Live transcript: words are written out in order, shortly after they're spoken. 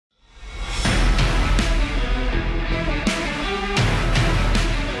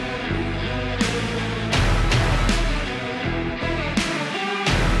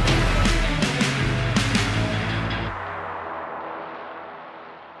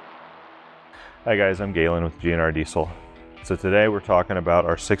Hi guys, I'm Galen with GNR Diesel. So today we're talking about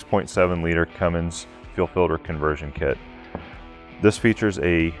our 6.7 liter Cummins Fuel Filter Conversion Kit. This features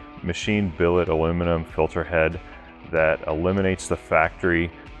a machined billet aluminum filter head that eliminates the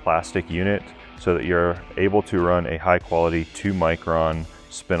factory plastic unit so that you're able to run a high quality 2 micron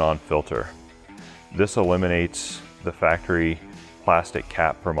spin-on filter. This eliminates the factory plastic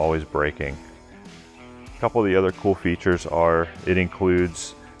cap from always breaking. A couple of the other cool features are it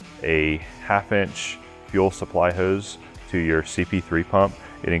includes a 1/2 inch fuel supply hose to your CP3 pump.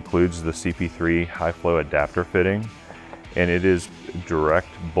 It includes the CP3 high flow adapter fitting, and it is direct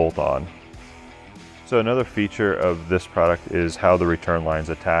bolt-on. So another feature of this product is how the return lines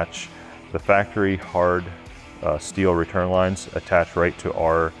attach. The factory hard steel return lines attach right to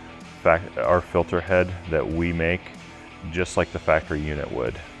our filter head that we make, just like the factory unit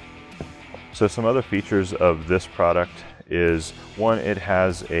would. So some other features of this product is, one, it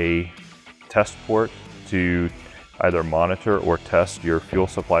has a test port to either monitor or test your fuel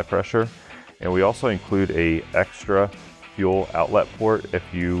supply pressure, and we also include a extra fuel outlet port if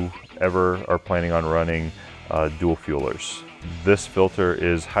you ever are planning on running dual fuelers. This filter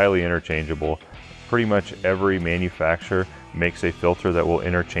is highly interchangeable. Pretty much every manufacturer makes a filter that will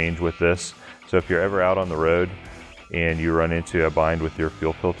interchange with this, so if you're ever out on the road and you run into a bind with your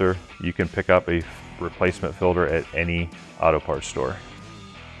fuel filter, you can pick up a replacement filter at any auto parts store.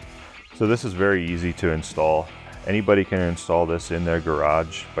 So this is very easy to install. Anybody can install this in their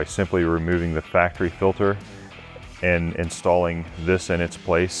garage by simply removing the factory filter and installing this in its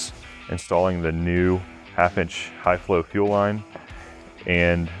place, installing the new 1/2 inch high flow fuel line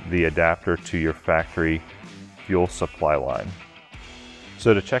and the adapter to your factory fuel supply line.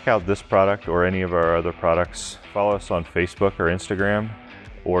 So to check out this product or any of our other products, follow us on Facebook or Instagram,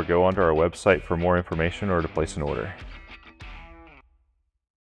 or go onto our website for more information or to place an order.